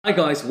Hi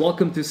guys,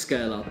 welcome to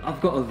Scale Up. I've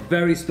got a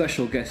very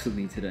special guest with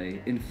me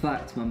today. In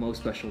fact, my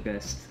most special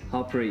guest,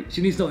 Harpreet.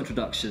 She needs no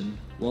introduction.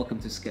 Welcome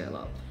to Scale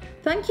Up.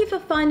 Thank you for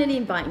finally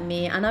inviting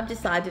me, and I've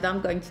decided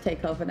I'm going to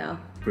take over now.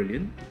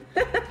 Brilliant.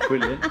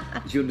 Brilliant. Do you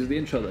want to do the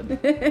intro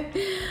then?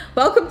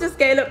 Welcome to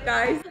Scale Up,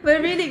 guys.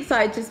 We're really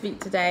excited to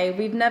speak today.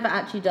 We've never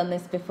actually done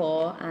this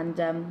before, and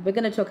we're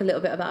going to talk a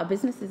little bit about our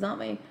businesses, aren't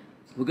we?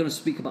 We're going to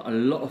speak about a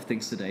lot of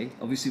things today.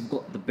 Obviously, we've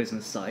got the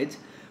business side.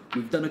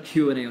 We've done a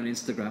Q&A on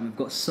Instagram. We've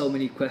got so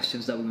many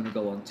questions that we're going to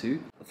go on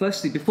to.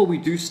 Firstly, before we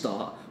do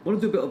start, I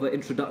want to do a bit of an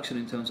introduction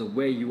in terms of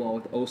where you are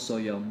with Oh So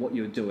Yum, what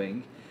you're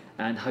doing,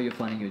 and how you're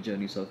finding your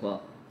journey so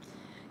far.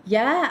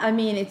 Yeah, I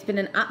mean, it's been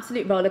an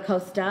absolute roller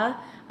coaster.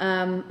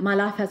 My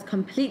life has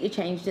completely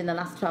changed in the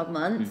last 12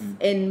 months,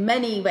 in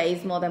many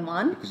ways more than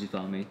one. Because you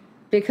found me.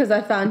 Because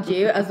I found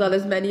you, as well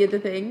as many other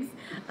things.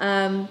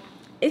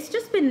 It's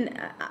just been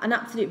an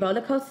absolute roller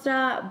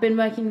coaster. Been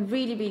working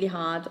really, really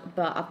hard,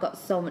 but I've got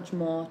so much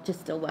more to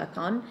still work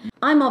on.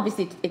 I'm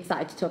obviously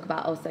excited to talk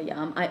about Oh So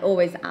Yum. I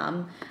always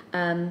am.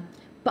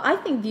 But I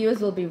think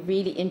viewers will be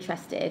really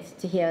interested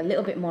to hear a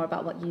little bit more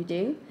about what you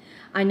do.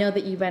 I know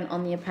that you went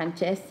on The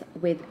Apprentice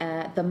with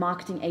the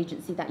marketing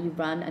agency that you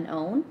run and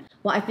own.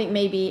 What I think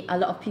maybe a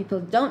lot of people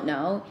don't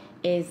know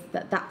is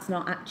that that's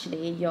not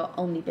actually your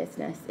only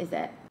business, is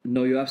it?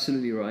 No, you're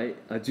absolutely right.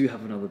 I do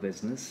have another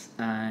business,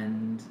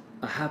 and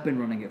I have been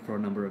running it for a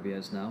number of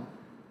years now.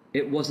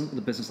 It wasn't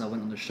the business I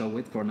went on the show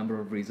with for a number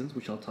of reasons,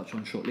 which I'll touch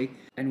on shortly.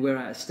 And we're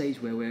at a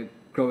stage where we're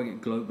growing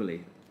it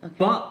globally. Okay.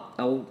 But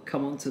I'll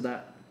come on to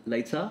that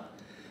later.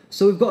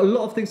 So we've got a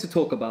lot of things to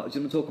talk about. Do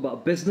you want to talk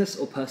about business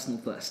or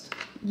personal first?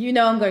 You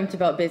know I'm going to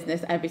vote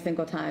business every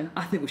single time.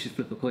 I think we should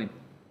flip a coin.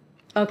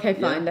 Okay,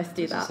 fine, let's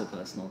do that. This is so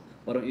personal.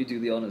 Why don't you do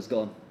the honours?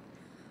 Go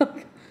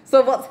on.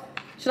 So what's...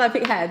 Should I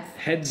pick heads?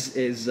 Heads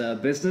is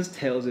business,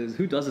 tails is...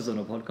 Who does this on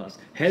a podcast?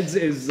 Heads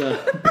is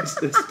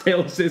business,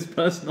 tails is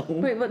personal.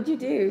 Wait, what do?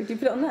 Do you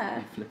put it on there?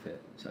 You flip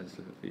it. Should I just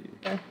flip it for you?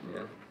 Yeah.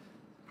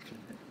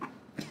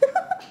 Flip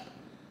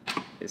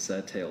it. It's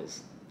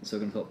tails. So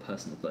we're going to put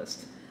personal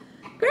first.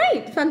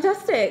 Great,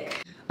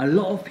 fantastic. A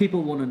lot of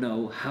people want to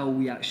know how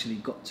we actually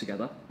got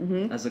together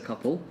as a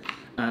couple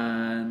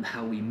and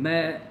how we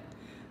met.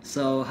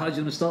 So how do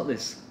you want to start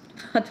this?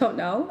 I don't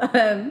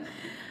know.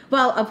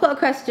 Well, I put a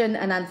question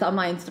and answer on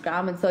my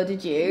Instagram, and so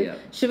did you. Yeah.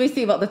 Should we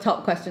see what the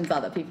top questions are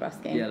that people are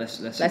asking? Yeah, let's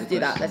do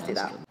that. Let's do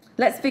that.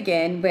 Let's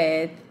begin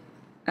with...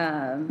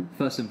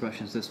 First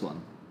impressions, this one.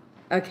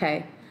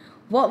 Okay.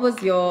 What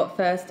was your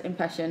first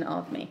impression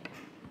of me?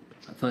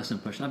 First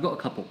impression? I've got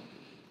a couple.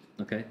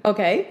 Okay?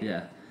 Okay.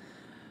 Yeah.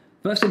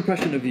 First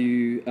impression of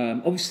you,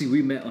 obviously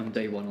we met on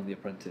day one on The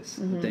Apprentice,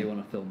 day one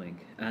of filming.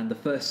 And the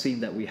first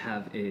scene that we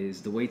have is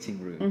the waiting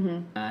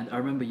room. And I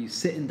remember you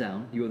sitting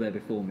down, you were there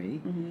before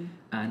me,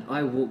 and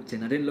I walked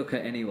in, I didn't look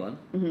at anyone.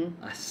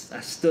 I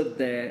stood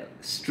there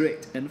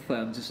strict and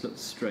firm, just looked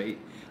straight.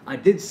 I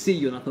did see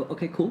you and I thought,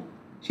 okay, cool,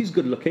 she's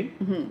good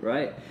looking,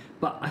 right?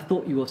 But I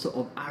thought you were sort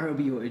of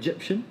Arabic or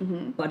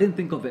Egyptian, but I didn't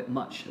think of it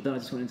much. Then I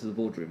just went into the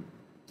boardroom.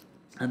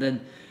 And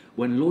then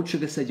when Lord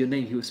Sugar said your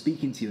name, he was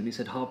speaking to you and he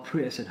said,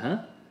 Harpreet. I said,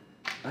 huh?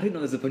 I didn't know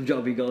there's a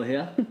Punjabi girl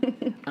here.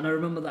 And I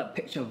remember that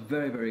picture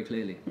very, very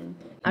clearly.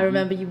 I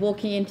remember you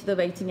walking into the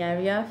waiting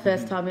area.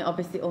 First time we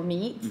obviously all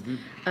meet.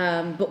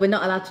 But we're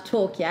not allowed to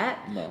talk yet.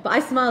 No. But I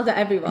smiled at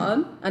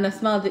everyone and I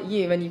smiled at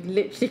you and you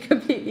literally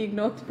completely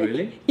ignored me.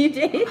 Really? You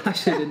did. I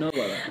actually didn't know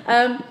about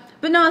that.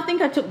 But no, I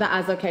think I took that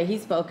as, okay,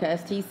 he's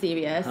focused, he's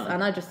serious,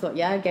 and I just thought,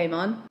 yeah, game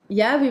on.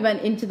 Yeah, we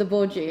went into the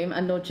boardroom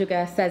and Lord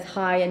Sugar says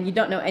hi, and you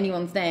don't know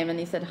anyone's name, and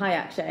he said, hi,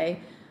 Akshay.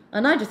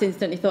 And I just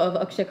instantly thought of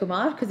Akshay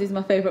Kumar, because he's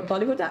my favourite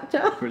Bollywood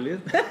actor.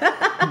 Brilliant.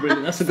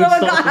 Brilliant, that's a good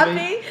start for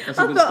me. So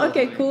I got happy. I thought,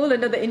 okay, cool,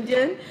 another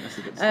Indian. That's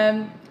a good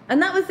start.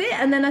 And that was it,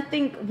 and then I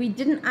think we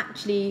didn't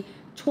actually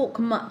talk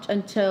much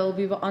until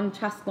we were on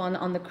Task One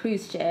on the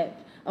cruise ship,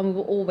 and we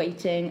were all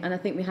waiting, and I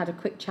think we had a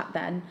quick chat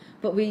then,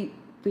 but we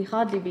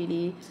hardly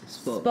really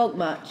spoke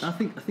much. I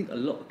think a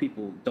lot of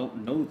people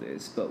don't know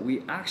this, but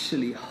we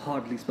actually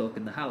hardly spoke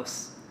in the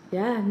house.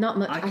 Yeah, not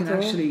much at all. I can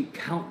actually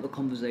count the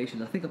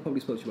conversations. I think I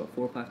probably spoke to you about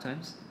 4 or 5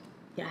 times.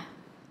 Yeah.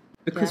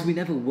 Because we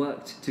never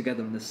worked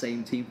together in the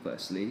same team,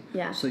 firstly.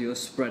 Yeah. So you're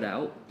spread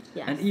out.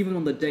 Yes. And even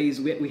on the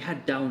days, we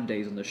had down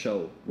days on the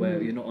show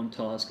where you're not on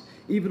task.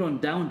 Even on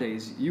down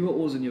days, you were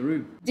always in your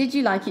room. Did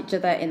you like each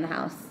other in the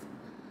house?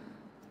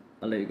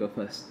 I'll let you go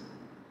first.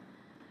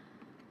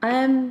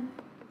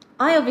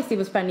 I obviously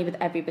was friendly with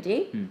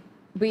everybody.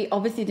 We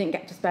obviously didn't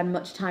get to spend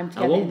much time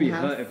together. I won't be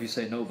hurt if you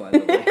say no, by the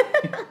way.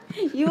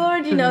 You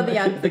already know the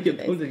answer. You're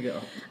pulling it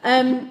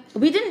off.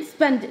 We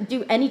didn't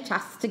do any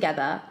tasks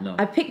together. No.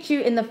 I picked you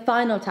in the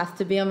final task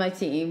to be on my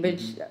team,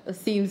 which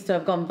seems to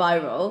have gone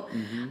viral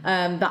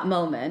that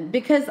moment,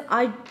 because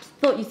I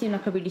thought you seemed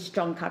like a really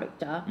strong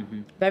character,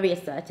 very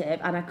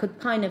assertive, and I could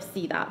kind of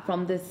see that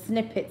from the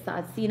snippets that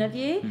I'd seen of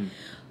you.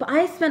 But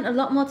I spent a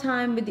lot more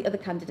time with the other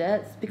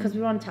candidates because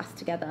we were on task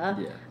together,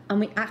 and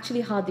we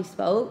actually hardly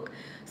spoke.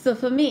 So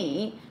for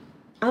me,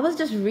 I was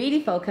just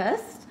really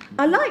focused.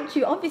 I liked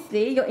you,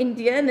 obviously. You're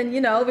Indian and,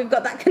 you know, we've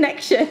got that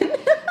connection.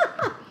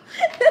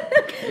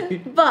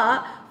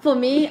 But for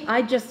me,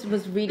 I just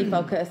was really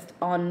focused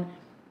on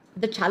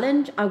the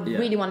challenge. I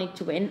really wanted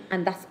to win,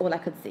 and that's all I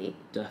could see.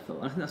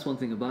 Definitely. I think that's one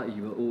thing about you.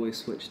 You were always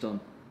switched on.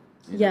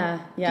 Yeah.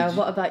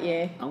 What about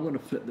you? I'm going to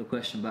flip the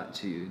question back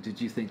to you.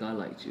 Did you think I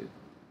liked you?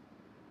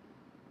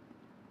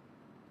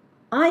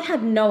 I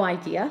had no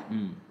idea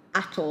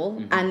at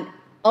all. And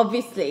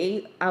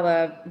obviously,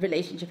 our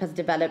relationship has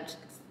developed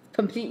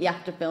completely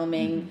after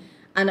filming.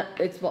 And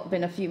it's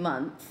been a few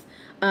months.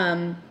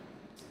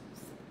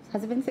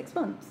 Has it been 6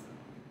 months?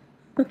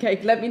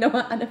 Okay, let me know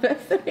our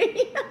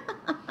anniversary.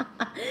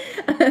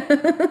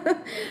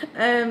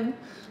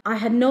 I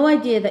had no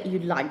idea that you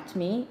liked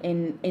me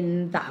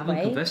in that I haven't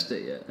way. confessed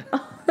it yet.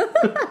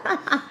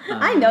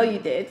 I know you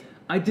did.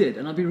 I did,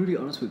 and I'll be really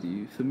honest with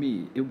you. For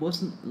me, it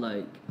wasn't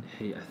like,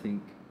 hey, I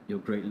think you're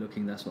great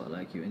looking, that's why I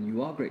like you, and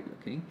you are great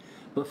looking.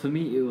 But for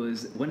me, it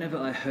was whenever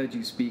I heard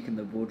you speak in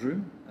the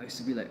boardroom, I used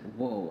to be like,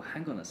 whoa,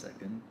 hang on a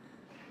second.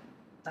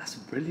 That's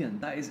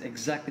brilliant. That is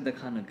exactly the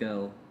kind of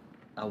girl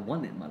I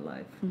want in my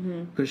life.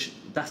 Because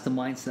that's the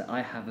mindset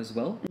I have as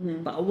well.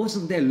 But I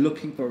wasn't there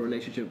looking for a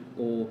relationship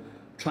or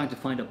trying to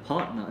find a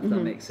partner, if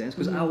that makes sense.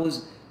 Because I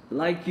was,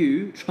 like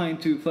you, trying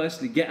to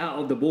firstly get out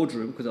of the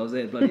boardroom, because I was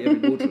there bloody every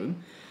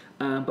boardroom.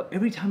 But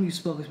every time you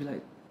spoke, I was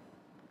like,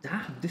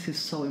 damn, this is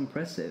so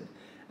impressive.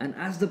 And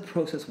as the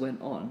process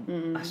went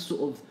on, I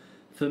sort of,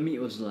 for me,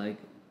 it was like,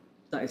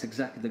 that is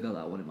exactly the girl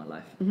that I want in my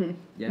life.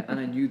 Yeah, and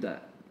I knew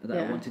that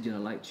I wanted you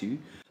and I liked you.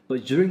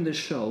 But during the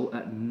show,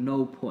 at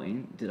no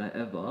point did I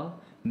ever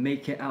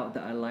make it out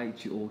that I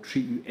liked you or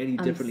treat you any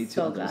differently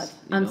to others.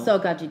 I'm so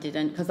glad you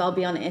didn't, because I'll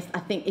be honest, I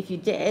think if you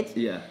did,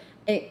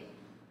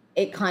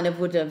 it kind of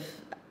would have,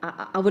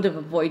 I would have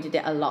avoided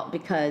it a lot,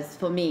 because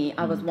for me,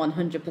 I was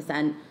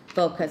 100%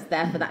 focused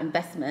there for that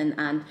investment,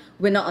 and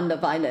we're not on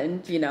Love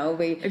Island,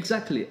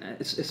 Exactly.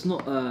 It's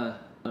not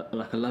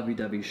like a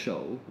lovey-dovey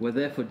show. We're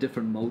there for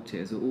different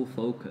motives. We're all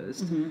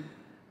focused.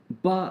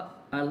 But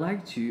I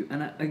liked you,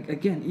 and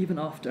again, even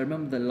after, I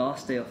remember the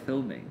last day of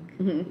filming,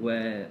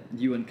 where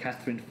you and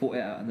Catherine fought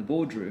it out in the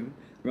boardroom.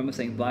 I remember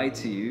saying bye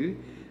to you,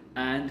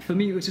 and for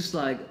me, it was just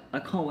like, I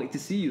can't wait to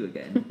see you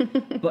again.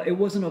 But it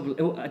wasn't,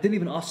 I didn't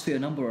even ask for your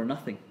number or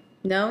nothing.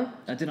 No?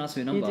 I didn't ask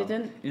for your number. You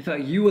didn't? In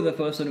fact, you were the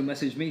first one who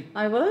messaged me.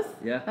 I was?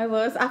 Yeah. I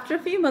was. After a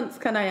few months,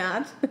 can I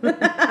add?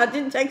 I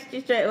didn't text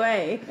you straight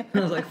away. I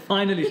was like,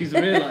 finally, she's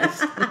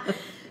realised.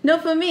 No,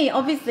 for me,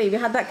 obviously, we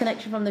had that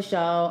connection from the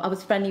show. I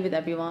was friendly with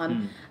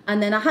everyone. And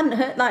then I hadn't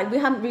heard, we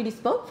hadn't really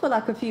spoke for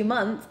a few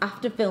months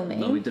after filming.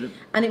 No, we didn't.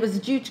 And it was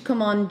due to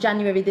come on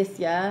January this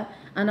year.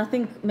 And I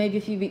think maybe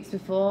a few weeks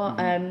before,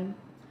 I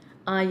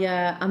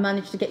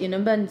managed to get your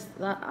number, and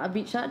I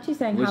reached out to you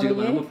saying, Where'd how you are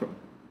get my you? number from?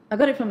 I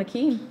got it from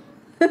Akeem.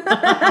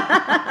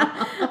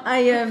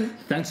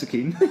 Thanks,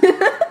 Akeem.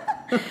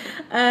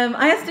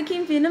 I asked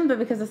Akeem for your number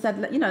because I said,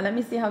 let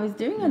me see how he's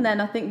doing. And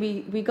then I think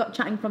we got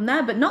chatting from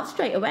there, but not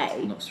straight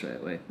away. Not straight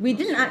away. We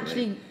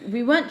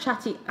weren't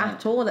chatty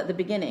at all at the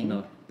beginning.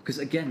 No, because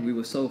again, we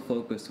were so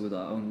focused with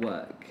our own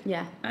work.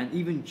 Yeah. And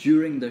even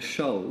during the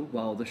show,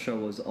 while the show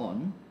was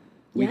on,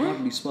 we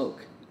hardly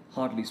spoke.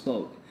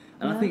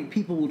 And I think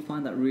people would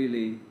find that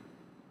really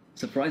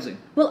surprising.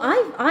 Well,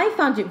 I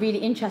found it really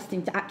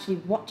interesting to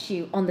actually watch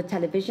you on the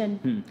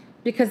television.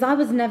 Because I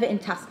was never in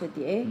task with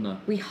you. No.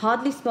 We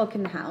hardly spoke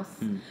in the house.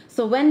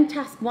 So when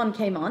task 1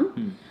 came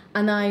on,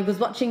 and I was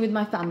watching with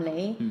my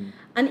family,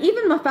 and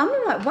even my family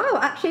were like, wow,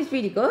 Akshay's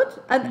really good.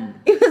 And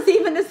it was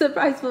even a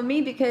surprise for me,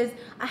 because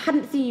I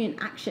hadn't seen you in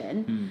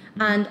action.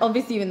 And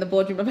obviously you in the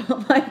boardroom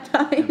about 5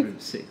 times. Every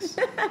 6.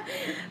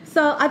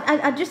 So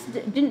I just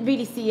didn't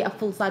really see a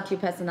full side to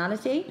your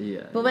personality.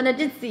 Yeah. But when I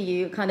did see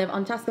you kind of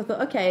on task, I thought,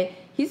 okay,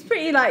 he's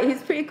pretty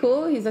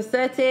cool. He's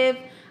assertive.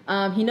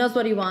 He knows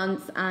what he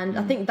wants, and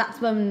I think that's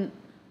when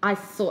I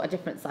saw a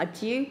different side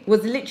to you.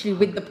 Was literally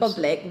with the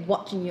public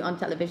watching you on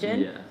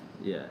television.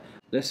 Yeah.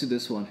 Let's do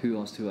this one.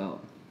 Who asked who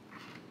out?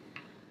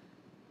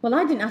 Well,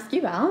 I didn't ask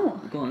you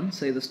out. Go on,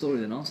 say the story,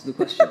 then answer the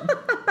question.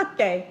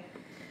 Okay.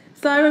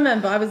 So I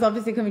remember I was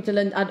obviously coming to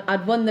London.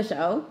 I'd won the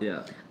show.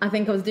 Yeah. I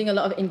think I was doing a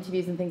lot of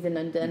interviews and things in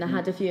London. I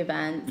had a few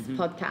events,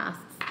 podcasts,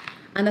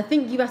 and I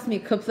think you asked me a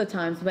couple of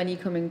times, when are you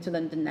coming to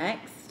London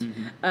next?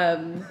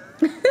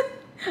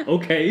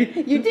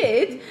 Okay. You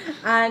did,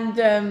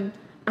 and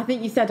I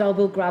think you said, "Oh,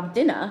 we'll grab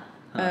dinner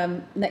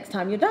next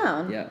time you're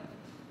down." Yeah.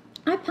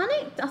 I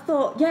panicked. I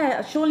thought,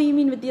 yeah, surely you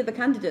mean with the other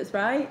candidates,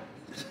 right?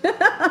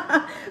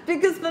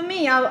 Because for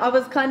me, I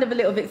was kind of a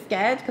little bit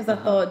scared, because I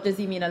thought, does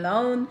he mean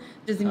alone?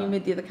 Does he mean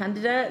with the other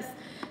candidates?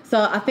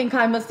 So I think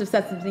I must have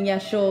said something, yeah,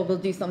 sure, we'll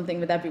do something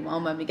with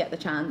everyone when we get the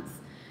chance.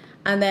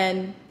 And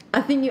then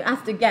I think you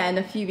asked again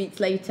a few weeks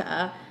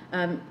later,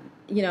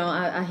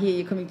 I hear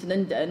you're coming to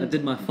London. I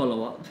did my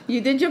follow-up. You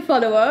did your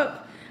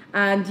follow-up,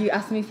 and you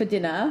asked me for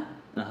dinner.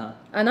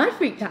 And I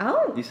freaked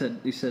out.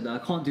 You said I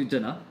can't do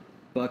dinner,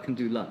 but I can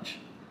do lunch.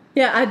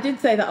 Yeah, I did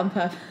say that on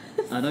purpose.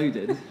 I know you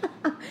did.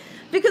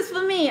 Because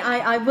for me,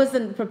 I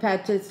wasn't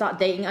prepared to start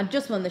dating. I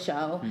just won the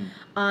show.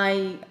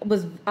 I'm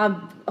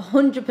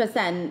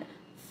 100%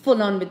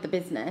 full on with the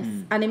business.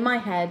 And in my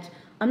head,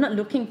 I'm not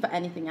looking for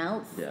anything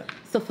else. Yeah.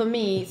 So for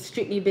me,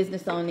 strictly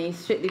business only,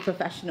 strictly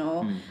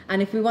professional.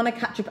 And if we want to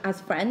catch up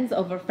as friends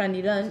over a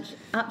friendly lunch,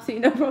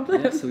 absolutely no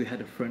problem. Yeah, so we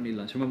had a friendly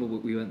lunch. Remember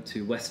we went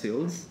to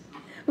Westfields?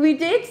 We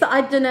did. So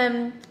I'd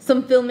done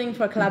some filming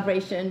for a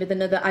collaboration with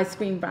another ice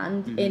cream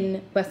brand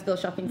in Westfield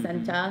Shopping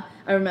Centre,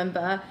 I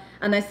remember.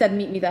 And I said,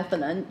 meet me there for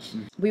lunch.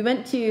 We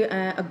went to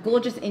a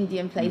gorgeous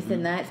Indian place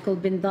in there. It's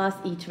called Bindas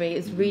Eatery.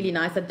 It's really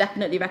nice. I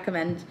definitely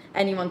recommend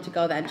anyone to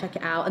go there and check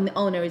it out. And the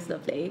owner is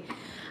lovely.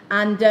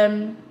 And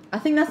I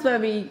think that's where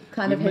we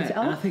kind of hit it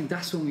off. And I think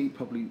that's when we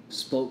probably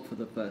spoke for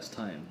the first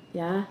time.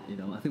 Yeah. You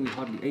know, I think we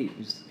hardly ate.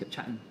 We just kept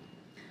chatting.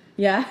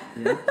 Yeah.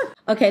 Yeah.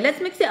 Okay,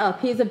 let's mix it up.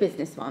 Here's a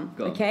business one.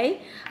 Go on.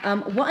 Okay.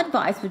 What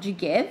advice would you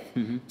give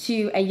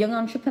to a young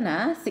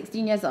entrepreneur,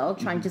 16 years old,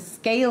 trying to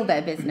scale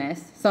their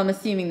business? So I'm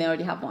assuming they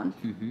already have one.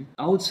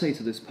 I would say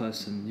to this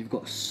person, you've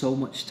got so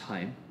much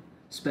time.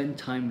 Spend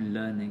time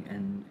learning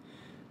and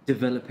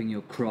developing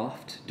your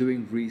craft,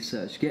 doing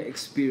research, get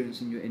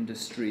experience in your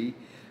industry,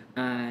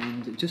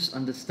 and just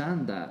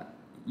understand that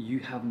you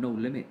have no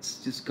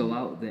limits. Just go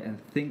out there and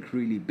think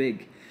really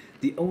big.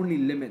 The only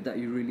limit that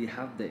you really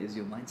have there is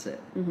your mindset.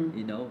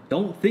 You know,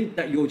 don't think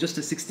that you're just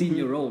a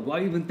 16-year-old. Why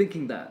are you even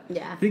thinking that?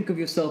 Yeah. Think of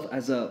yourself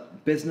as a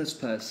business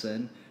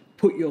person.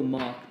 Put your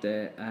mark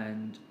there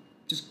and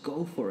just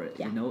go for it.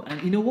 Yeah. You know,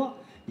 and you know what?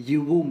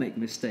 You will make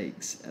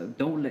mistakes.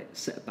 Don't let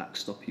setbacks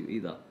stop you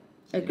either.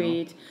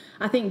 Agreed.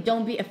 I think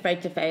don't be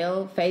afraid to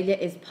fail. Failure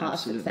is part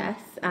Absolutely. of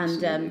success.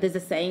 And there's a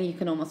saying, you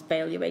can almost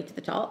fail your way to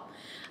the top.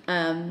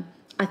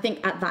 I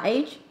think at that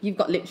age, you've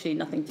got literally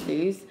nothing to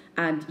lose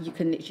and you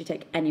can literally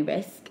take any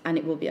risk and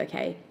it will be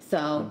okay. So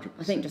 100%.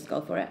 I think just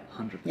go for it.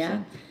 100%.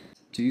 Yeah.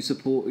 Do you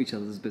support each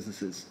other's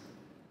businesses?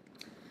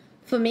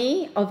 For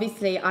me,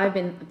 obviously, I've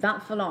been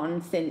that full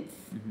on since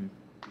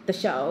the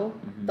show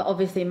that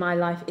obviously my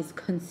life is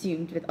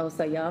consumed with Oh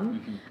So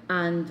Yum.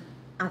 And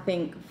I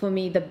think for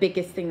me, the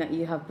biggest thing that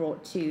you have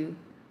brought to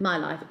my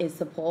life is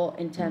support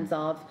in terms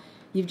of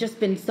you've just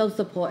been so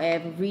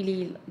supportive,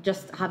 really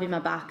just having my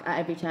back at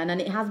every turn,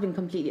 and it has been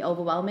completely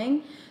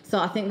overwhelming. So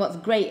I think what's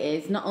great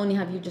is not only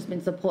have you just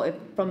been supportive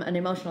from an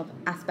emotional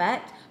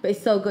aspect, but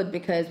it's so good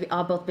because we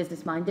are both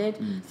business minded.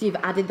 So you've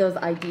added those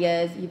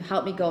ideas, you've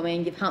helped me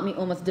going, you've helped me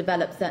almost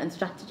develop certain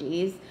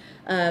strategies.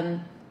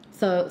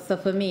 So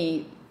for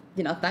me,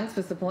 you know, thanks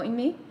for supporting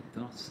me.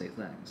 Don't have to say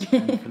thanks.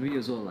 And for me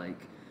as well, like,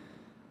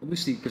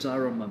 obviously, because I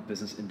run my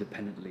business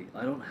independently,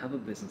 I don't have a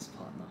business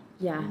partner.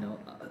 Yeah. You know,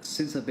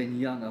 since I've been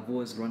young, I've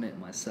always run it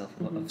myself.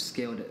 I've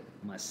scaled it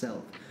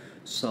myself.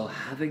 So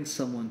having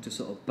someone to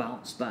sort of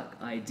bounce back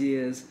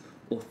ideas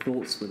or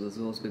thoughts with as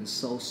well has been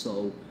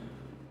so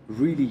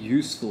really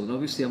useful. And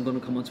obviously, I'm going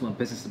to come onto my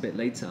business a bit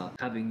later.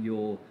 Having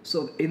your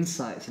sort of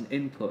insights and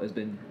input has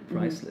been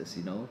priceless,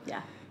 you know?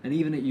 Yeah. And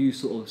even at you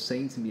sort of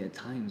saying to me at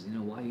times, you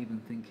know, why are you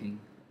even thinking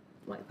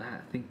like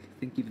that? Think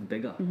even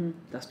bigger.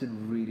 That's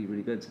been really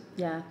good.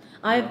 Yeah,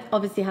 I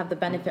obviously have the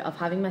benefit of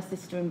having my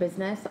sister in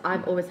business.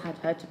 I've always had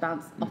her to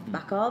bounce off the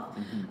back of.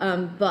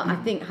 But I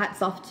think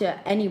hats off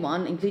to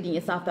anyone, including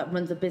yourself, that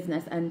runs a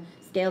business and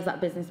scales that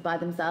business by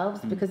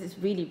themselves because it's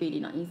really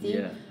not easy.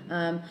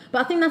 Yeah.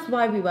 But I think that's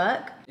why we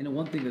work. You know,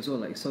 one thing as well,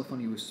 like, it's so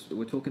funny,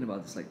 we're talking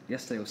about this like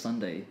yesterday or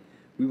Sunday.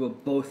 We were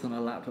both on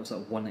our laptops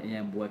at 1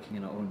 a.m. working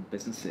in our own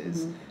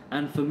businesses.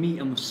 And for me,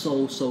 I'm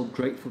so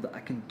grateful that I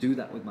can do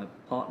that with my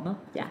partner,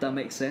 if that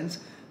makes sense.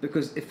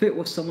 Because if it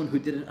was someone who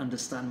didn't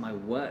understand my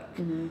work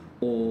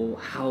or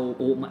how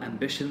all my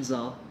ambitions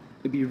are,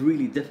 it'd be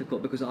really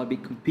difficult because I'd be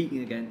competing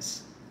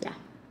against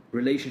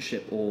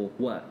relationship or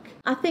work.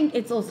 I think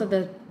it's also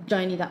the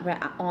journey that we're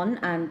on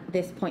and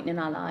this point in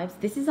our lives.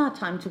 This is our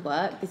time to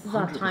work. This is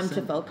our time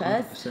to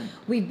focus. 100%.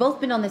 We've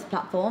both been on this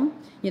platform.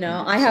 You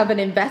know, 100%. I have an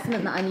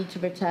investment that I need to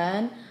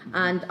return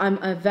and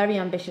I'm a very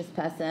ambitious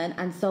person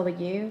and so are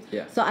you.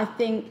 Yeah. So I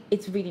think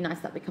it's really nice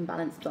that we can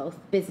balance both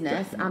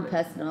business and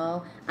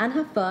personal and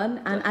have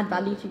fun and add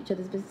value to each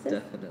other's businesses.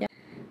 Definitely. Yeah.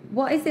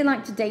 What is it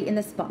like to date in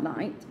the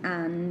spotlight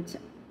and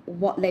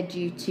what led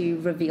you to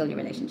reveal your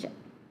relationship?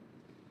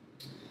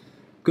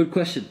 Good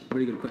question.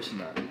 Really good question,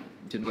 that. Do you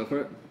want to go for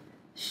it?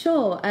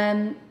 Sure.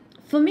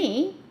 For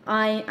me,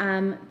 I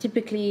am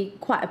typically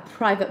quite a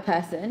private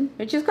person,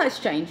 which is quite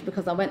strange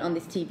because I went on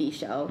this TV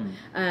show.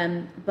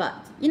 But,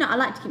 you know, I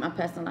like to keep my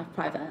personal life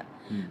private.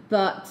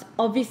 But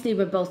obviously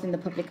we're both in the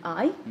public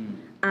eye.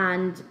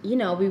 And, you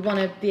know, we want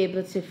to be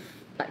able to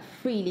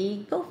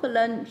freely go for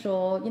lunch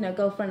or, you know,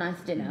 go for a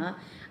nice dinner.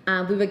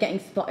 And we were getting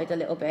spotted a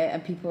little bit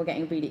and people were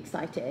getting really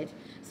excited.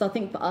 So I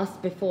think for us,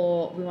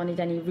 before we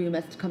wanted any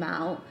rumours to come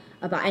out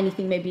about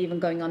anything maybe even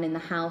going on in the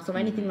house or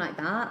anything like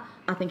that,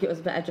 I think it was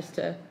better just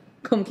to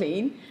come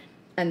clean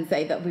and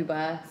say that we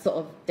were sort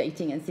of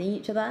dating and seeing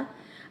each other.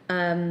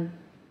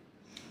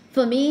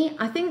 For me,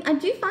 I think I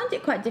do find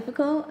it quite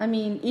difficult. I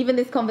mean, even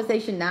this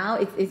conversation now,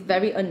 it's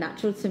very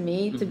unnatural to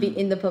me to be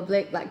in the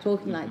public, like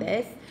talking like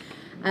this.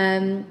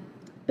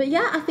 But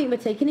yeah, I think we're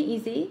taking it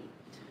easy.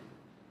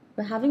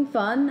 We're having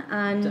fun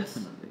and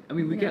definitely. I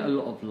mean, we get a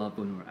lot of love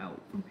when we're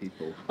out from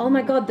people. Oh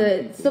my God,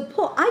 the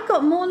support! I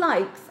got more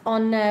likes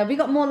on. We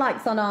got more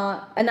likes on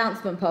our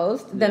announcement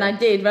post than I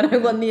did when I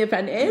won The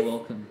Apprentice. You're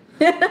welcome.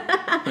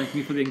 Thank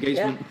you for the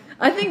engagement. Yeah.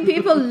 I think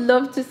people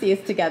love to see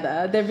us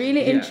together. They're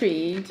really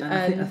intrigued.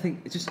 And I think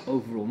it's just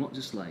overall, not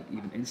just like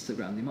even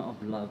Instagram, the amount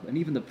of love, and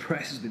even the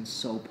press has been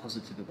so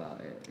positive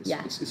about it.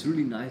 It's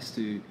really nice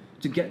to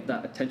get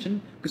that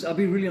attention, because I'll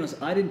be really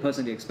honest, I didn't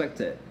personally expect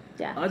it.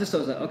 Yeah. I just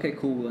thought, like, okay,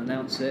 cool, we'll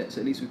announce it, so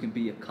at least we can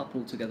be a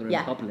couple together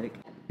in public.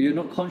 You're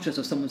not conscious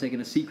of someone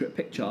taking a secret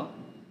picture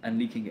and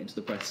leaking it into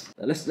the press.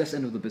 Let's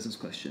end with a business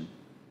question.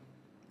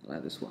 I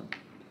like this one.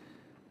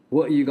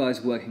 What are you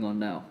guys working on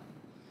now?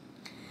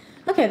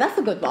 Okay, that's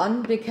a good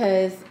one,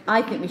 because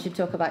I think we should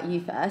talk about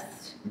you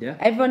first. Yeah.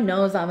 Everyone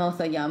knows I'm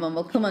also Yum, and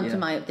we'll come on to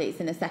my updates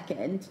in a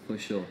second. For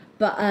sure.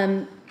 But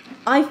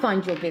I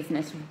find your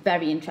business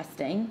very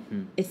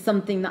interesting. It's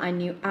something that I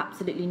knew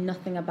absolutely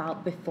nothing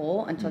about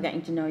before until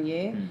getting to know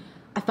you.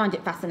 I find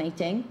it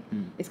fascinating.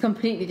 It's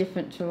completely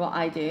different to what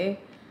I do.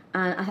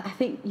 And I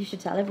think you should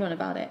tell everyone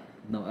about it.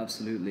 No,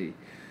 absolutely.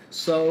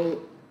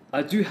 So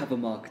I do have a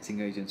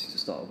marketing agency to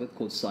start with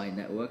called Sign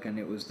Network, and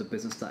it was the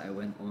business that I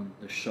went on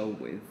the show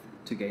with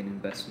to gain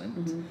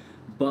investment.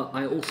 But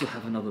I also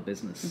have another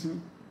business.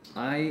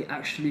 I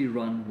actually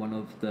run one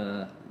of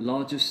the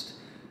largest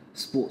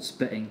sports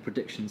betting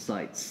prediction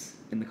sites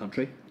in the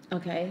country.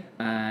 Okay.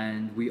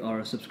 And we are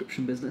a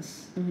subscription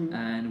business,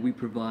 and we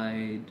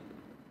provide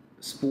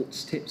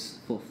sports tips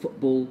for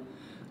football,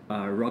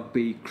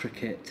 rugby,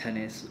 cricket,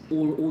 tennis,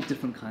 all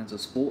different kinds of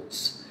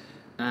sports.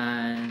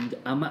 And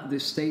I'm at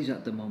this stage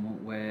at the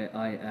moment where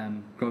I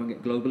am growing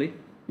it globally,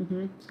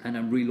 and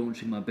I'm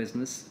relaunching my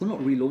business. Well,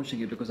 not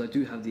relaunching it, because I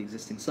do have the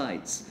existing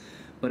sites,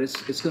 but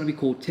it's going to be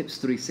called Tips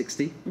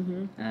 360,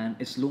 and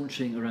it's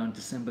launching around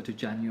December to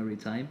January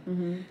time,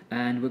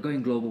 and we're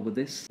going global with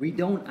this. We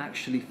don't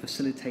actually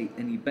facilitate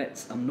any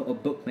bets. I'm not a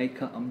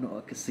bookmaker, I'm not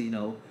a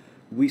casino.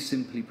 We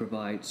simply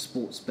provide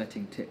sports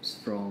betting tips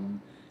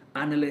from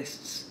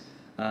analysts,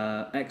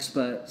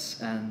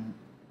 experts, and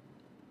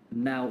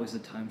now is the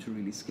time to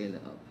really scale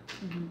it up.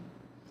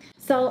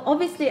 So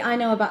obviously I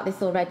know about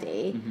this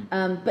already,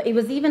 but it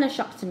was even a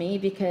shock to me,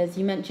 because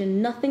you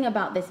mentioned nothing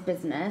about this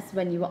business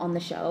when you were on the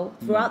show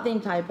throughout the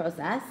entire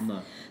process.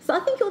 So I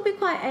think it will be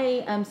quite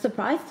a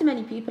surprise to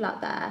many people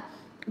out there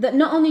that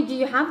not only do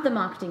you have the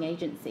marketing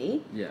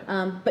agency,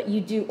 but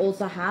you do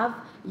also have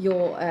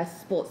your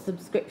sports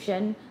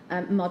subscription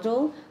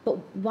model. But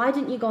why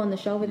didn't you go on the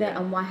show with it,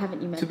 and why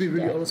haven't you mentioned it? To be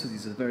really honest with you,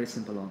 it's a very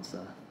simple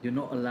answer. You're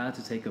not allowed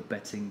to take a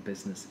betting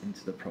business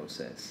into the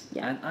process.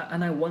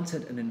 And I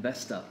wanted an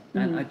investor,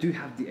 and I do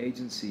have the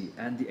agency,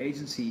 and the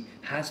agency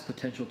has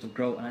potential to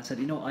grow. And I said,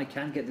 I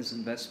can get this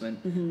investment,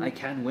 I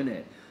can win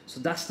it. So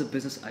that's the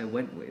business I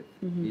went with,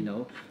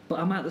 But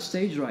I'm at the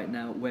stage right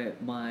now where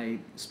my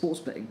sports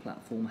betting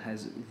platform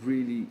has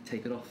really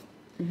taken off.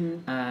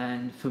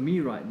 And for me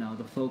right now,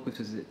 the focus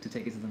is to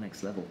take it to the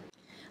next level.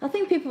 I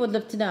think people would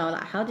love to know,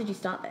 like, how did you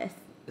start this?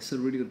 It's a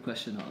really good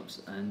question,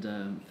 Hobbs. And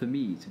for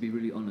me, to be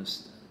really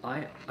honest,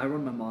 I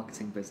run my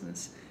marketing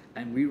business,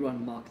 and we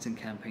run marketing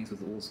campaigns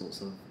with all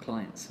sorts of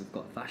clients. We've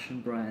got fashion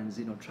brands,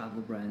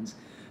 travel brands,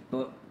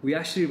 but we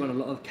actually run a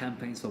lot of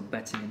campaigns for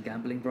betting and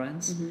gambling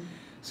brands.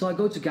 So I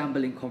go to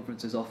gambling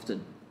conferences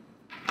often,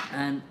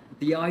 and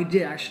the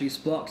idea actually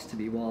sparked to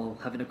me while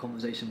having a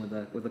conversation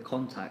with a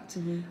contact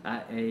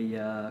at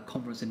a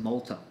conference in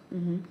Malta.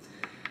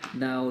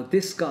 Now,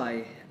 this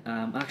guy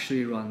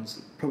actually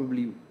runs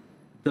probably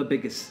the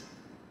biggest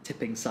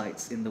tipping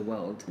sites in the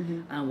world,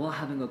 and while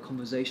having a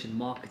conversation,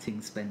 marketing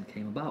spend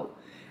came about.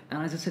 And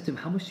I just said to him,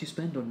 how much do you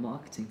spend on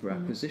marketing for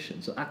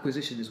acquisition? So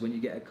acquisition is when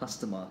you get a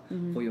customer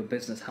for your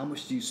business. How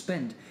much do you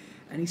spend?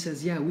 And he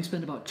says, we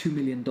spend about $2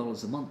 million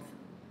a month.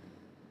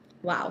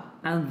 Wow.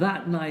 And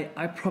that night,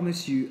 I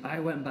promise you, I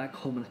went back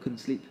home and I couldn't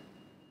sleep.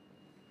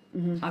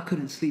 I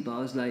couldn't sleep. I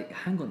was like,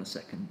 hang on a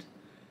second.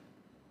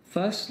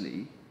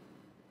 Firstly,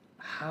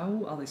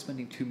 how are they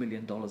spending $2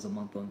 million a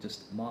month on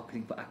just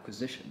marketing for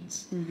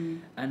acquisitions?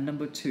 And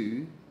number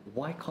two,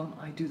 why can't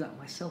I do that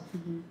myself?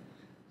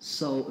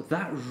 So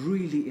that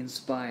really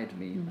inspired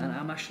me, and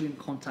I'm actually in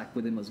contact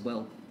with him as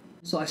well.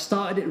 So I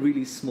started it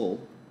really small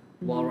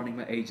while running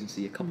my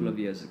agency a couple of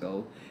years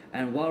ago,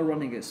 and while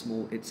running it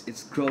small,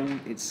 it's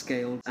grown, it's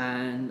scaled,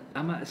 and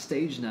I'm at a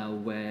stage now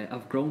where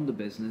I've grown the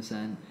business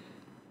and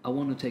I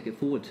want to take it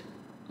forward.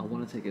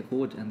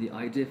 And the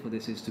idea for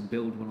this is to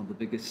build one of the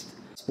biggest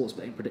sports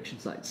betting prediction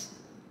sites.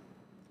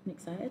 I'm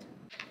excited.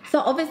 So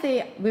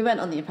obviously we went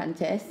on The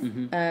Apprentice.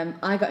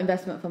 I got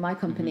investment for my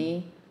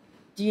company.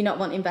 Do you not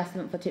want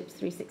investment for Tips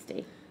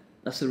 360?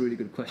 That's a really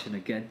good question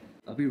again.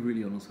 I'll be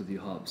really honest with you,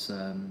 Hobbs.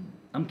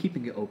 I'm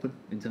keeping it open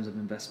in terms of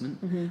investment.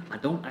 I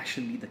don't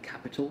actually need the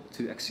capital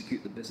to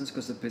execute the business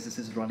because the business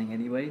is running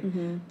anyway.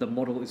 The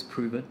model is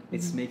proven,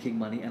 it's making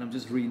money, and I'm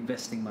just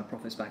reinvesting my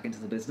profits back into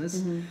the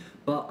business.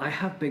 But I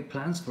have big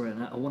plans for it,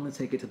 and I want to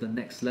take it to the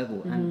next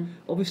level. And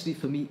obviously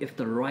for me, if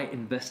the right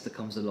investor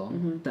comes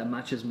along that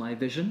matches my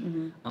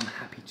vision, I'm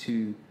happy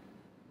to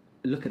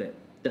look at it.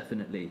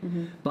 definitely.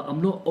 But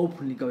I'm not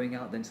openly going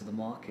out then to the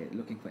market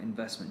looking for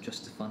investment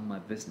just to fund my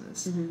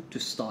business, to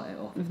start it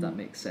off, if that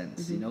makes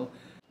sense. You know,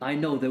 I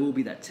know there will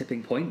be that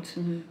tipping point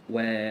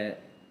where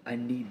I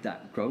need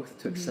that growth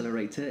to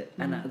accelerate it,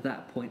 and at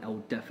that point I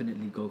will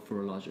definitely go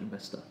for a larger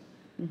investor.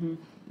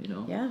 You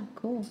know, Yeah,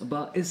 cool.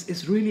 but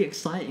it's really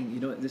exciting, you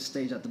know, at this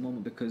stage at the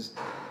moment, because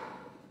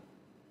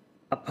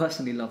I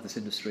personally love this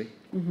industry.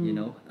 You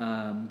know,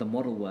 the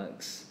model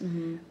works,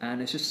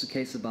 and it's just a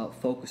case about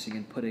focusing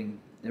and putting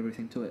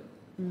everything to it.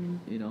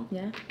 You know.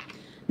 Yeah.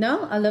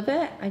 No, I love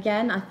it.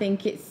 Again, I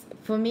think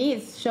for me,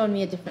 it's shown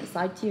me a different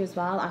side to you as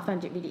well. I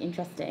found it really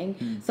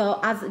interesting. So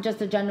as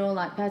just a general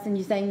like person,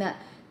 you're saying that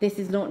this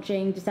is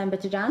launching December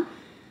to Jan?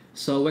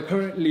 So we're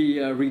currently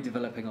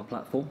redeveloping our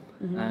platform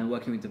and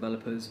working with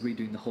developers,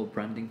 redoing the whole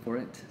branding for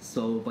it.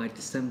 So by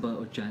December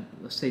or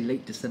let's say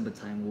late December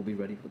time, we'll be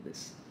ready for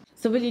this.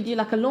 So will you do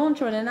like a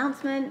launch or an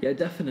announcement? Yeah,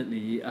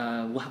 definitely.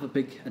 We'll have a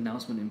big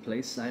announcement in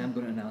place. I am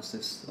going to announce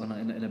this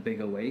in a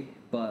bigger way,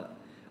 but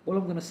all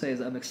I'm going to say is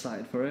that I'm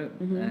excited for it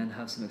and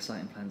have some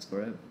exciting plans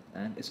for it,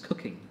 and it's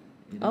cooking.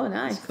 You know? Oh,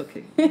 nice. It's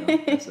cooking. You know?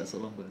 that's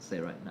all I'm going to say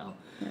right now.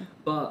 Yeah.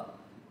 But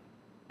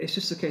it's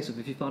just a case of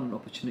if you find an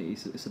opportunity,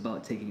 so it's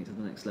about taking it to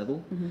the next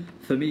level.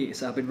 For me,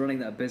 I've been running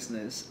that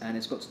business, and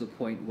it's got to the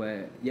point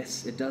where,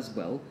 yes, it does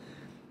well,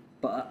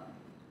 but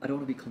I don't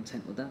want to be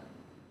content with that.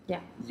 Yeah.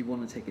 You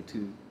want to take it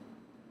to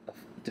a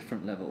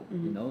different level,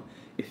 you know?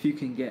 If you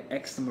can get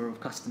X number of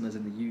customers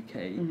in the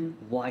UK,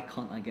 why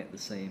can't I get the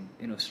same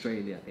in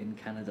Australia, in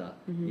Canada,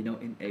 you know,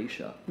 in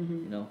Asia,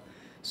 you know?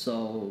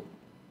 So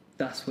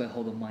that's where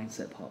whole the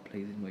mindset part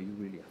plays in, where you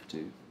really have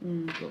to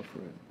go for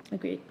it.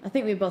 Agreed. I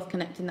think we both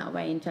connect in that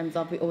way in terms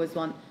of we always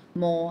want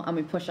more and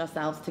we push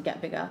ourselves to get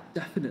bigger.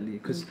 Definitely,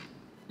 because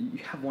you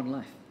have one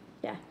life.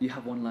 Yeah. You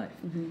have one life,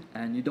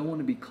 and you don't want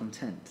to be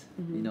content,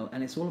 you know,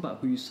 and it's all about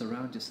who you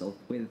surround yourself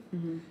with.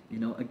 You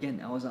know,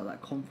 again, I was at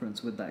that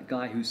conference with that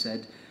guy who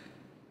said,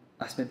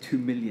 I spent 2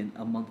 million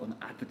a month on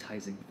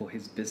advertising for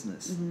his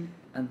business.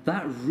 And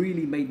that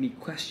really made me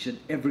question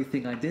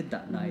everything I did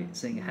that night,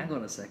 saying, hang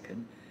on a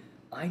second,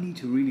 I need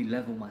to really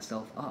level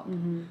myself up,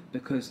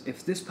 because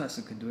if this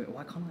person can do it,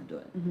 why can't I do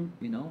it?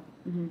 You know?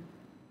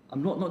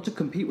 I'm not to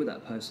compete with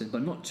that person,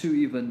 but not to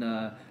even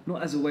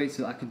not as a way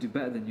to I can do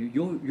better than you.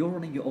 You're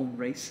running your own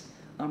race.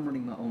 I'm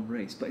running my own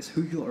race, but it's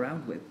who you're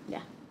around with.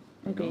 Yeah,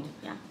 agreed.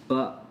 Yeah.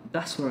 But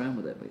that's where I am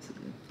with it,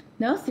 basically.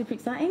 No, super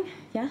exciting.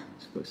 Yeah.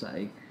 Super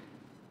exciting.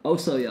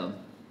 Also young.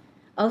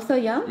 Also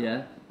young.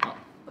 Yeah.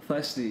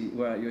 Firstly,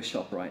 we're at your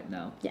shop right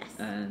now. Yes.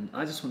 And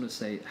I just want to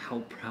say how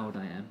proud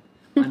I am.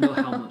 I know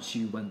how much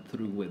you went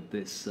through with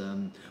this,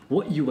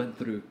 what you went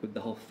through with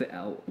the whole fit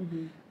out,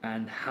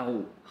 and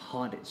how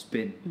hard it's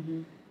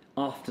been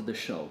after the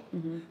show.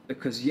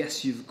 Because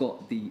yes, you've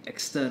got the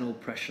external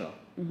pressure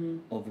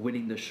of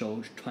winning the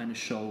show, trying to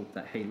show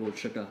that, hey, Lord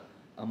Sugar,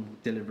 I'm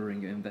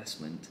delivering your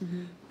investment.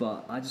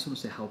 But I just want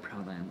to say how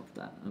proud I am of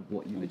that, of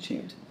what you've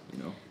achieved,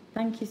 you know.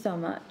 Thank you so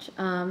much.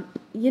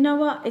 You know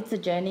what? It's a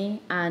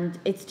journey, and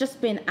it's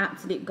just been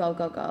absolute go,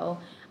 go, go.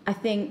 I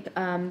think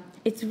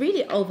it's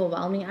really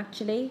overwhelming,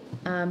 actually.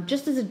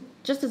 Just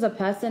as a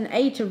person,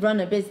 to run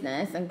a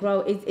business and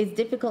grow is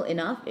difficult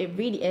enough. It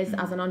really is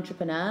as an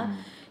entrepreneur.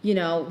 You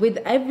know, with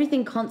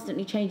everything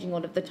constantly changing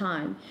all of the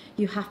time,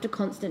 you have to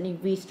constantly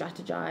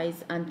re-strategize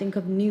and think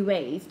of new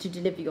ways to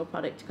deliver your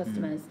product to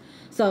customers.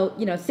 So,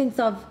 you know, since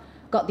I've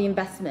got the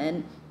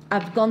investment,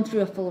 I've gone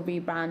through a full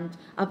rebrand.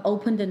 I've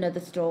opened another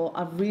store.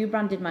 I've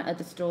rebranded my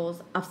other stores.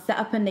 I've set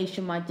up a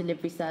nationwide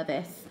delivery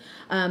service.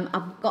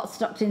 I've got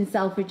stocked in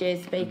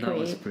Selfridges bakery. And that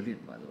was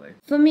brilliant, by the way.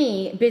 For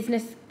me,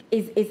 business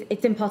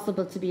it's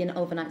impossible to be an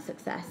overnight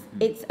success.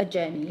 It's a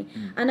journey.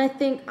 And I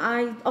think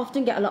I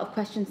often get a lot of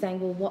questions saying,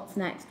 well, what's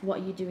next?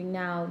 What are you doing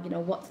now? You know,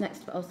 what's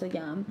next for Also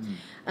Yum?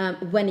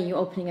 When are you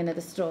opening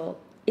another store?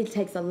 It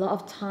takes a lot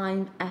of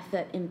time,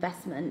 effort,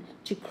 investment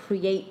to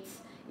create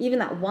even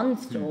that one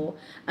store.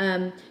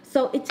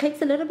 So it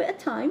takes a little bit of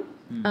time.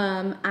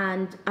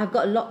 And I've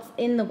got lots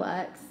in the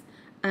works,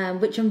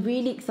 which I'm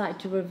really excited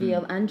to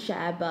reveal and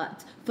share.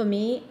 But for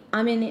me,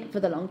 I'm in it for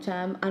the long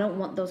term. I don't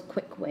want those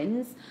quick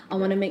wins. I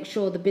want to make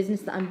sure the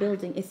business that I'm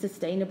building is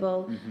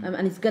sustainable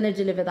and it's going to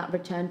deliver that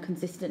return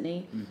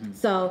consistently.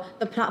 So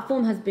the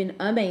platform has been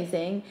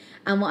amazing.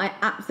 And what I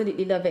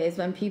absolutely love is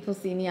when people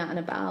see me out and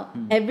about,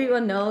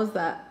 everyone knows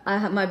that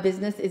my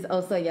business is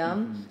Also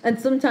Yum. And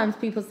sometimes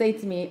people say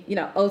to me, you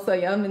know, Also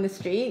Yum in the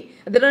street.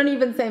 They don't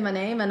even say my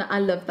name, and I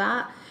love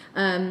that.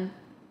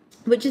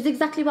 Which is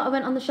exactly what I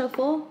went on the show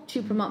for,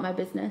 to promote my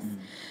business.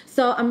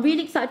 So I'm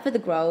really excited for the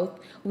growth.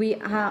 We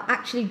are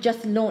actually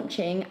just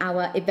launching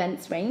our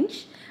events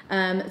range.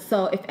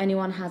 So if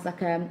anyone has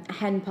like a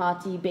hen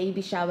party,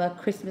 baby shower,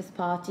 Christmas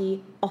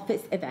party,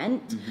 office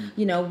event,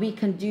 you know, we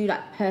can do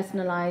like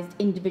personalized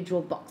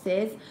individual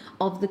boxes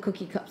of the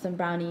cookie cups and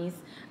brownies.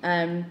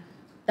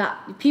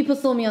 That people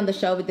saw me on the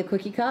show with the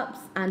cookie cups,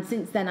 and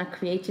since then I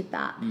created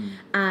that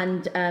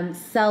and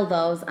sell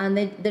those, and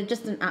they're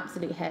just an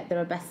absolute hit.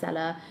 They're a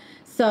bestseller.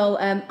 So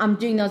I'm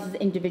doing those as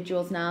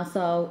individuals now.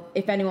 So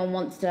if anyone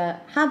wants to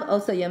have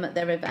Also Yum at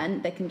their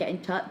event, they can get in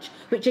touch,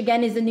 which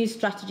again is a new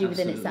strategy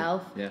within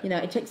itself. Yeah. You know,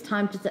 it takes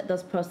time to set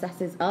those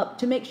processes up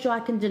to make sure I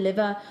can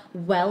deliver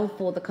well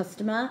for the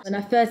customer. When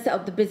I first set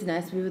up the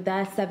business, we were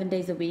there 7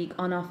 days a week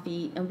on our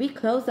feet, and we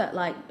closed at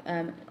like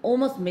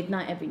almost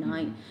midnight every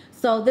night.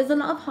 So there's a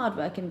lot of hard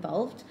work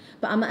involved,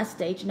 but I'm at a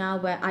stage now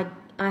where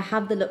I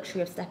have the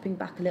luxury of stepping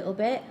back a little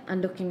bit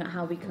and looking at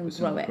how we can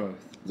grow it.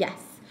 Yes.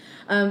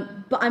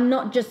 But I'm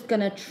not just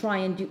going to try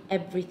and do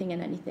everything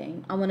and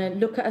anything. I want to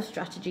look at a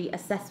strategy,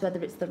 assess whether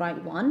it's the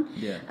right one,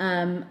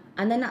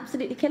 and then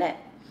absolutely kill it.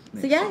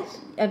 Makes sense.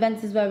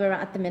 Events is where we're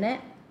at the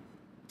minute,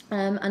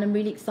 and I'm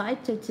really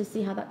excited to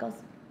see how that goes.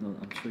 No,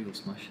 I'm sure you'll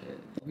smash it.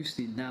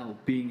 Obviously, now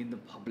being in the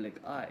public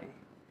eye,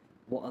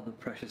 what other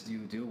pressures do you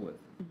deal with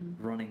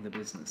running the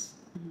business?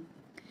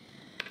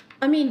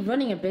 I mean,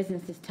 running a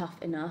business is tough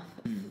enough.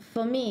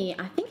 For me,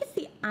 I think it's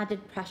the added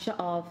pressure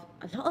of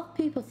a lot of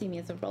people see me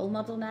as a role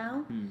model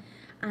now,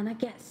 and I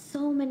get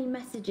so many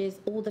messages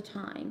all the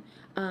time.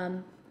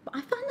 But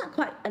I find that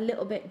quite a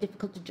little bit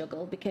difficult to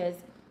juggle because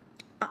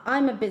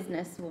I'm a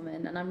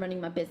businesswoman and I'm running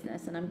my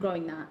business and I'm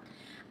growing that.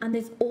 And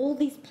there's all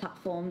these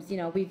platforms, you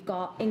know, we've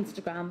got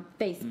Instagram,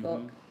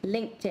 Facebook,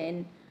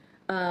 LinkedIn,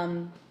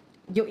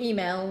 your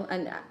email,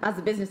 and as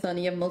a business owner,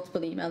 you have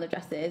multiple email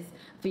addresses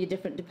for your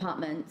different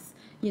departments.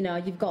 You know,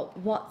 you've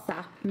got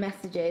WhatsApp,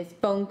 messages,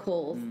 phone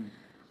calls.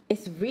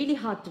 It's really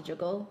hard to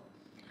juggle.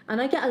 And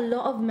I get a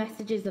lot of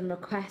messages and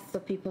requests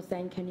of people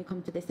saying, can you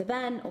come to this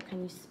event? Or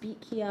can you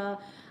speak here?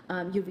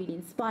 You're really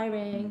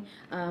inspiring.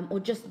 Or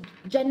just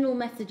general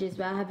messages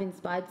where I have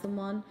inspired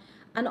someone.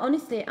 And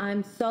honestly,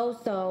 I'm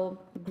so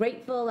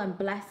grateful and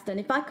blessed. And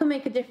if I can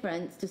make a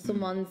difference to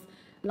someone's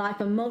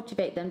life and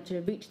motivate them to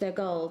reach their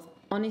goals,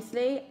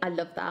 honestly, I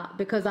love that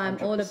because I'm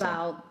 100%. All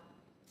about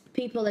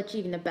people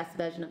achieving the best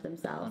version of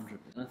themselves.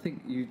 100%. I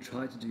think you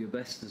try to do your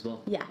best as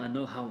well. Yeah. I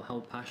know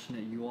how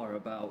passionate you are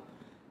about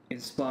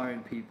inspiring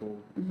people,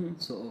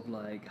 sort of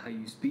like how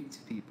you speak to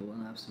people,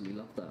 and I absolutely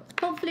love that.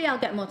 Hopefully I'll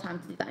get more time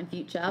to do that in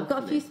future. I've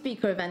got a few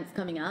speaker events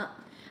coming up.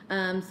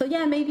 So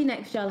yeah, maybe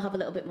next year I'll have a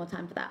little bit more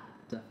time for that.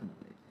 Definitely.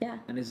 Yeah.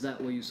 And is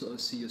that where you sort of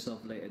see yourself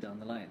later down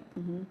the line?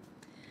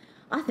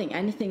 I think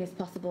anything is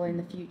possible in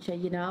the future,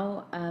 you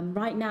know.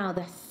 Right now,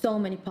 there's so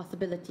many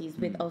possibilities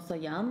with Also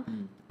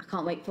Yum. I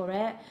can't wait for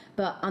it.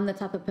 But I'm the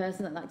type of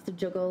person that likes to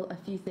juggle a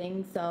few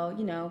things. So,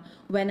 you know,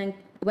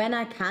 when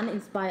I can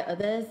inspire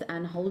others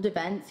and hold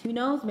events, who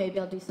knows, maybe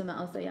I'll do some at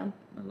Also Yum.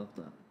 I love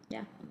that.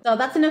 Yeah. So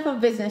that's enough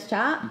of business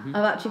chat.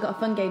 I've actually got a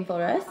fun game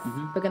for us.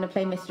 We're going to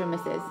play Mr. and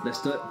Mrs.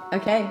 Let's do it.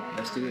 Okay.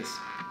 Let's do this.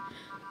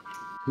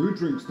 Who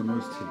drinks the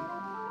most tea?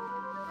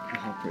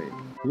 Harpreet.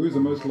 Who is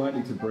the most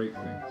likely to break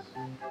things?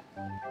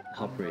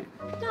 Harpreet.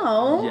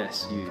 No.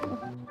 Yes, you.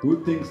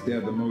 Who thinks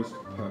they're the most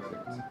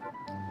perfect?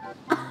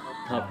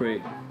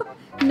 Harpreet.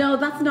 No,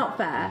 that's not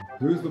fair.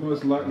 Who is the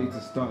most likely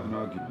to start an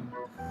argument?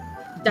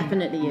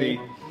 Definitely you. Me.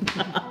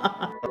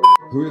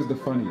 Who is the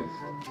funniest?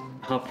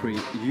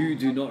 Harpreet, you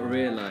do not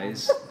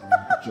realise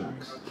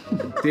Jokes.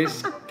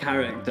 this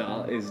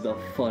character is the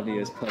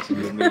funniest person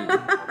you'll meet.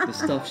 The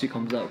stuff she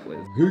comes up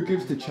with. Who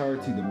gives to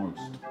charity the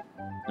most?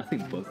 I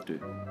think both do.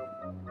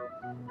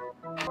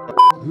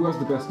 Who has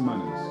the best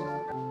manners?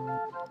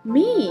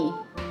 Me.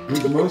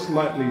 Who's most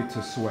likely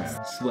to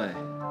swear? Swear.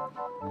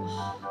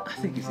 I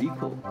think it's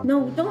equal.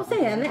 No, don't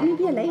say it. Let me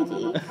be a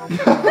lady.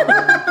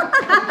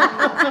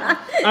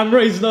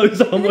 Amray's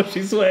knows how much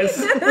she swears.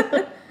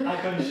 I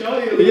can show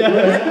you.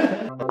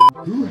 Yeah.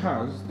 Who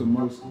has the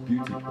most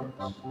beauty quotes?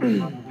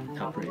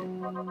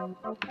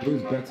 Harpreet.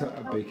 Who's better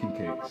at baking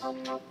cakes?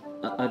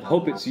 I'd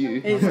hope it's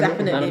you. It's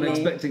definitely And I'm me.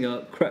 expecting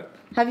a crepe.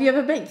 Have you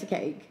ever baked a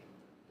cake?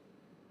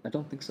 I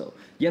don't think so.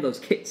 Yeah, those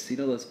kits, you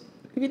know those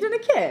Have you done a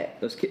kit?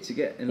 kits you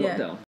get in Yeah.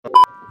 lockdown.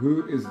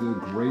 Who is the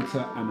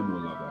greater animal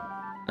lover?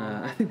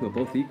 I think we're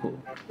both equal.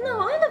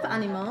 No, I love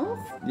animals.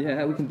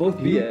 Yeah, we can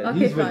both be it. Okay,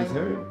 He's fine.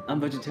 vegetarian. I'm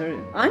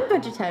vegetarian. I'm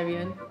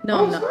vegetarian.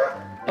 No, I'm not.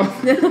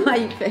 I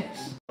eat fish.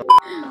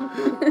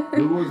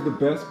 Who was the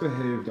best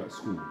behaved at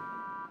school?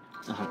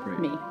 Harpreet.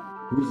 Me.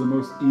 Who's the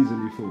most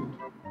easily fooled?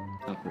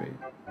 Harpreet.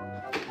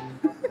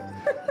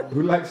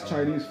 Who likes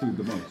Chinese food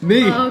the most?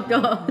 Me! Oh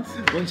God.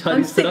 One I'm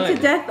Chinese sick tonight.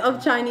 to death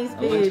of Chinese I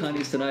want food.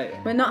 Chinese tonight.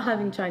 We're not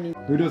having Chinese.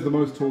 Who does the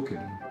most talking?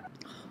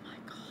 Oh my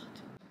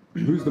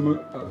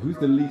God. Who's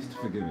the least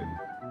forgiving?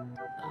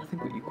 I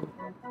think we're equal.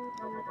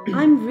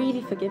 I'm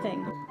really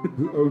forgiving.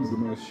 Who owns the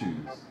most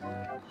shoes?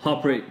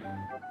 Harpreet.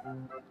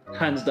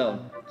 Hands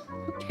down.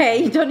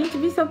 Okay, you don't need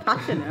to be so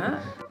passionate.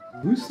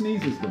 Who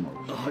sneezes the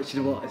most? Oh, do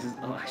you know what?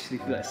 I actually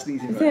feel like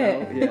sneezing Is right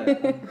it?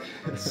 now.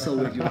 Yeah. It's so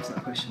weird you asked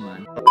that question,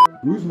 man.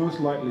 Who's most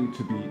likely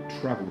to be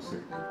travel sick?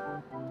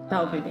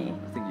 That would be me.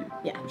 I think you.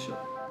 Yeah. For sure.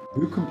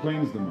 Who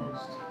complains the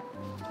most?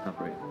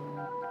 Harpreet.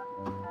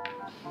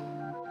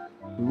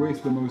 Who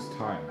wastes the most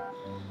time?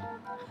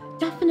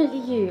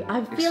 Definitely you.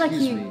 I feel like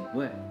Excuse you. me.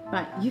 Where?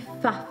 Right, you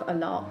faff a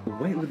lot.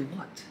 Wait, with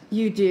what?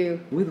 You do.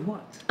 With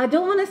what? I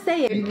don't want to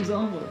say An it.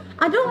 example.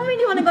 I don't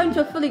really want to go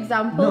into a full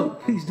example. No,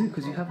 please do,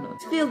 because you have not.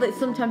 I feel that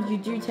sometimes you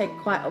do take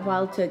quite a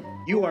while to...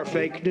 You are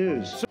fake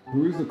news.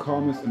 Who is the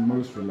calmest and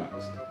most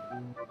relaxed?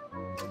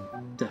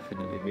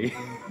 Definitely me.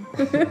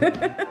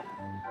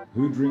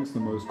 Who drinks the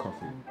most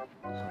coffee?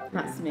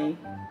 That's me.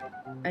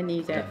 I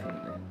need it.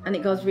 Definitely. And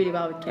it goes really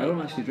well with I cake.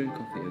 don't actually drink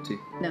coffee or tea.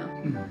 No.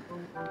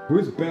 Who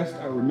is best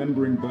at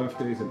remembering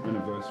birthdays and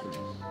anniversaries?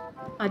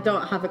 I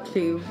don't have a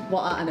clue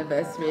what our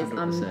anniversary is.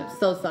 I'm 100%.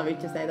 so sorry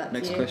to say that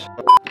Next to you. question.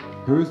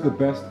 Who is the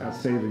best at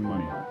saving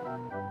money?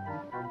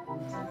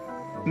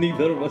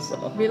 Neither of us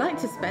are. We like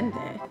to spend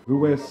it, Who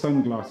wears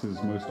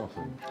sunglasses most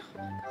often?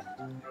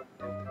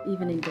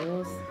 even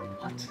indoors.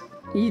 What?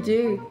 You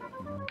do.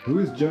 Who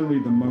is generally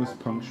the most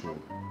punctual?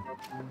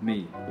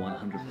 Me,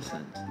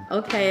 100%.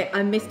 Okay,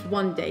 I missed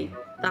one date.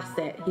 That's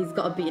it. He's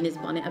got a bee in his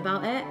bonnet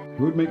about it.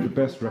 Who would make the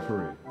best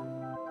referee?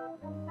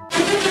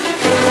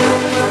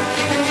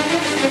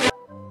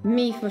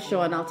 Me for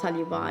sure, and I'll tell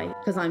you why.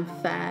 Because I'm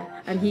fair,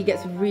 and he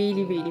gets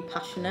really, really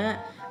passionate,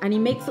 and he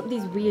makes up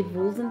these weird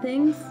rules and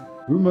things.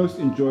 Who most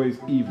enjoys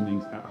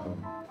evenings at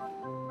home?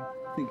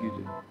 I think you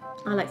do.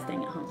 I like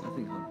staying at home. I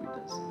think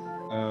Harpreet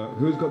does.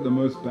 Who's got the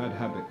most bad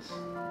habits?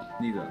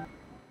 Neither.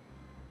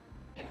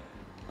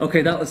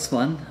 Okay, that was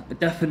fun. I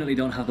definitely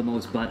don't have the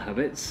most bad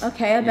habits.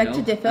 Okay, I you beg know.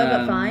 to differ,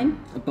 but fine.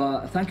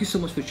 But thank you so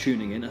much for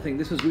tuning in. I think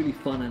this was really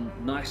fun and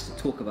nice to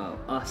talk about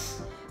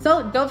us.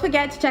 So don't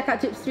forget to check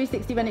out Tips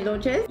 360 when it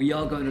launches. We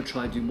are going to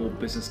try to do more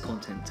business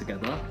content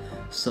together.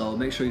 So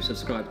make sure you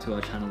subscribe to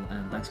our channel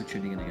and thanks for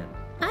tuning in again.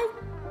 Bye.